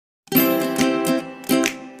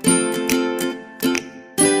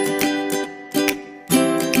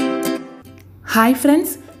Hi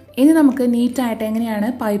friends, ഇനി നമുക്ക് നീറ്റായിട്ട് എങ്ങനെയാണ്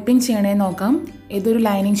പൈപ്പിംഗ് ചെയ്യണേന്ന് നോക്കാം. ഇതൊരു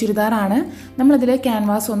ലൈനിങ് ചുരിദാറാണ്. നമ്മളതിൽ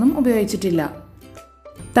ക്യാൻവാസ് ഒന്നും ഉപയോഗിച്ചിട്ടില്ല.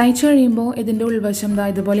 തയ്ച്ചു കഴിയുമ്പോൾ ഇതിൻ്റെ ഉൾവശം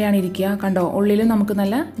ഇതുപോലെയാണ് ഇരിക്കുക. കണ്ടോ, ഉള്ളിലും നമുക്ക്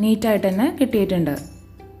നല്ല നീറ്റായിട്ട് തന്നെ കിട്ടിയിട്ടുണ്ട്.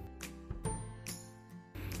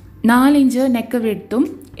 4 ഇഞ്ച് നെക്ക് വിഡ്ത്തും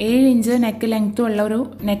 7 ഇഞ്ച് നെക്ക് ലെങ്ത്തും ഉള്ള ഒരു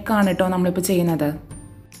നെക്കാണ് കേട്ടോ നമ്മളിപ്പോൾ ചെയ്യുന്നത്.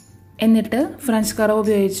 എന്നിട്ട് ഫ്രഞ്ച് കർവ്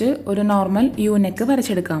ഉപയോഗിച്ച് ഒരു നോർമൽ യു നെക്ക്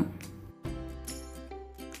വരച്ചെടുക്കാം.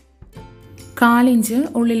 1/4 ഇഞ്ച്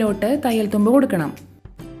ഉള്ളിലോട്ട് തയ്യൽ തുമ്പ് കൊടുക്കണം.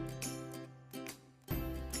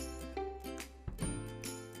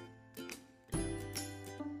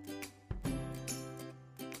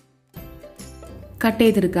 കട്ട്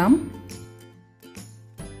ചെയ്തെടുക്കാം.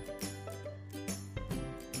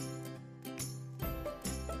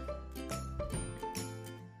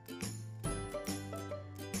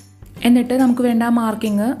 എന്നിട്ട് നമുക്ക് വേണ്ട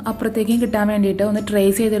മാർക്കിങ് അപ്പുറത്തേക്കും കിട്ടാൻ വേണ്ടിയിട്ട് ഒന്ന്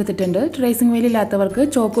ട്രേസ് ചെയ്തെടുത്തിട്ടുണ്ട്. ട്രേസിംഗ് വീൽ ഇല്ലാത്തവർക്ക്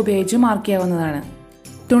ചോക്ക് ഉപയോഗിച്ച് മാർക്ക് ചെയ്യാവുന്നതാണ്.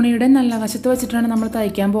 തുണിയുടെ നല്ല വശത്ത് വെച്ചിട്ടാണ് നമ്മൾ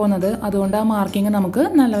തയ്ക്കാൻ പോകുന്നത്. അതുകൊണ്ട് ആ മാർക്കിങ് നമുക്ക്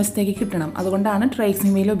നല്ല വശത്തേക്ക് കിട്ടണം. അതുകൊണ്ടാണ്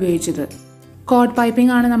ട്രേസിംഗ് വീൽ ഉപയോഗിച്ചത്. കോഡ്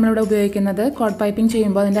പൈപ്പിംഗ് ആണ് നമ്മളിവിടെ ഉപയോഗിക്കുന്നത്. കോഡ് പൈപ്പിംഗ്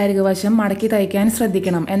ചെയ്യുമ്പോൾ അതിൻ്റെ അരികുവശം മടക്കി തയ്ക്കാൻ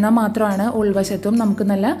ശ്രദ്ധിക്കണം. എന്നാൽ മാത്രമാണ് ഉൾവശത്തും നമുക്ക്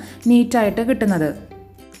നല്ല നീറ്റായിട്ട് കിട്ടുന്നത്.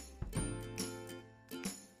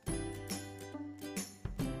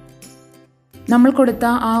 നമ്മൾ കൊടുത്ത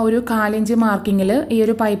ആ ഒരു 1/4 ഇഞ്ച് മാർക്കിങ്ങിൽ ഈ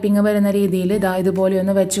ഒരു പൈപ്പിംഗ് വരുന്ന രീതിയിൽ ഇതുപോലെ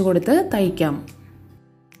ഒന്ന് വെച്ച് കൊടുത്ത് തയ്ക്കാം.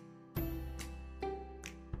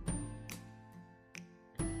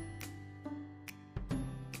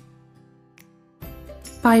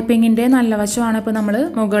 പൈപ്പിങ്ങിൻ്റെ നല്ല വശമാണ് ഇപ്പോൾ നമ്മൾ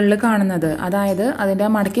മുകളിൽ കാണുന്നത്. അതായത് അതിൻ്റെ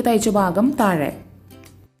മടക്കി തയ്ച്ച ഭാഗം താഴെ.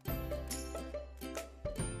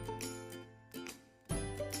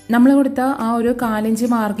 നമ്മൾ കൊടുത്ത ആ ഒരു 1/4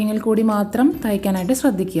 ഇഞ്ച് മാർക്കിങ്ങിൽ കൂടി മാത്രം തയ്ക്കാനായിട്ട്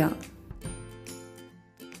ശ്രദ്ധിക്കുക.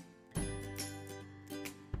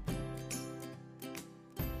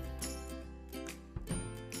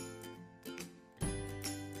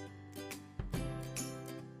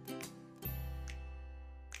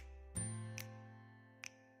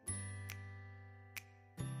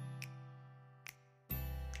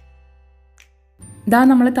 ഇതാ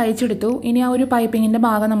നമ്മൾ തയ്ച്ചെടുത്തു. ഇനി ആ ഒരു പൈപ്പിങ്ങിൻ്റെ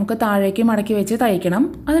ഭാഗം നമുക്ക് താഴേക്ക് മടക്കി വെച്ച് തയ്ക്കണം.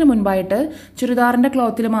 അതിന് മുൻപായിട്ട് ചുരിദാറിൻ്റെ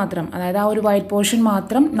ക്ലോത്തിൽ മാത്രം, അതായത് ആ ഒരു വൈറ്റ് പോർഷൻ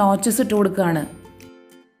മാത്രം നോച്ചസ് ഇട്ട് കൊടുക്കുകയാണ്.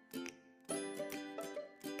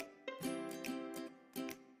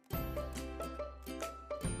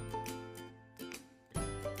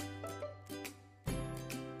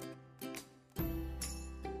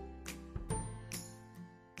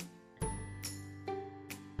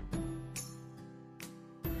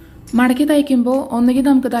 മടക്കി തയ്ക്കുമ്പോൾ ഒന്നുകിൽ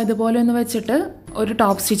നമുക്ക് ഇതുപോലെ ഒന്ന് വെച്ചിട്ട് ഒരു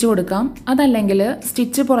ടോപ്പ് സ്റ്റിച്ച് കൊടുക്കാം. അതല്ലെങ്കിൽ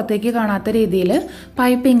സ്റ്റിച്ച് പുറത്തേക്ക് കാണാത്ത രീതിയിൽ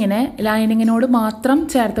പൈപ്പിങ്ങിനെ ലൈനിങ്ങിനോട് മാത്രം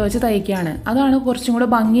ചേർത്ത് വെച്ച് തയ്ക്കുകയാണ്. അതാണ് കുറച്ചും കൂടെ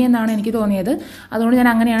ഭംഗി എന്നാണ് എനിക്ക് തോന്നിയത്. അതുകൊണ്ട് ഞാൻ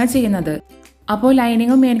അങ്ങനെയാണ് ചെയ്യുന്നത്. അപ്പോൾ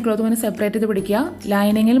ലൈനിങ്ങും മെയിൻ ക്ലോത്തും ഒന്ന് സെപ്പറേറ്റ് ചെയ്ത് പിടിക്കുക.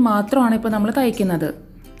 ലൈനിങ്ങിൽ മാത്രമാണ് ഇപ്പോൾ നമ്മൾ തയ്ക്കുന്നത്.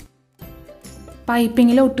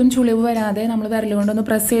 പൈപ്പിങ്ങിൽ ഒട്ടും ചുളിവ് വരാതെ നമ്മൾ വിരൽ കൊണ്ടൊന്ന്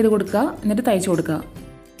പ്രസ് ചെയ്ത് കൊടുക്കുക. എന്നിട്ട് തയ്ച്ചു കൊടുക്കുക.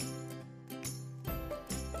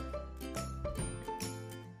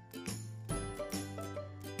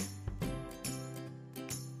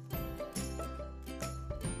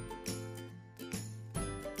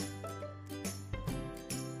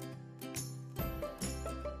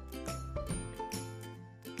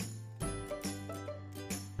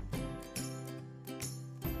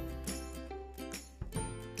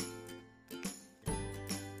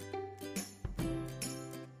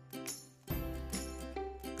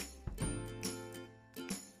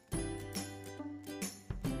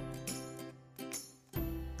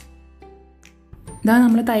 ഇതാ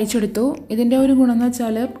നമ്മൾ തയ്ച്ചെടുത്തു. ഇതിൻ്റെ ഒരു ഗുണം എന്ന്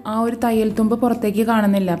വെച്ചാൽ ആ ഒരു തയ്യൽ തുമ്പ് പുറത്തേക്ക്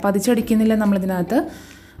കാണുന്നില്ല, പതിച്ചടിക്കുന്നില്ല നമ്മളിതിനകത്ത്.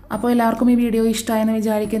 അപ്പോൾ എല്ലാവർക്കും ഈ വീഡിയോ ഇഷ്ടമായെന്ന്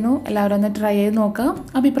വിചാരിക്കുന്നു. എല്ലാവരും ഒന്ന് ട്രൈ ചെയ്ത് നോക്കുക.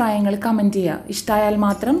 അഭിപ്രായങ്ങൾ കമൻറ്റ് ചെയ്യുക. ഇഷ്ടമായാൽ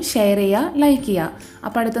മാത്രം ഷെയർ ചെയ്യുക, ലൈക്ക് ചെയ്യുക.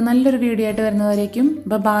 അപ്പോൾ അടുത്ത നല്ലൊരു വീഡിയോ ആയിട്ട് വരുന്നവരേക്കും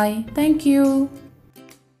ബൈ. Thank you.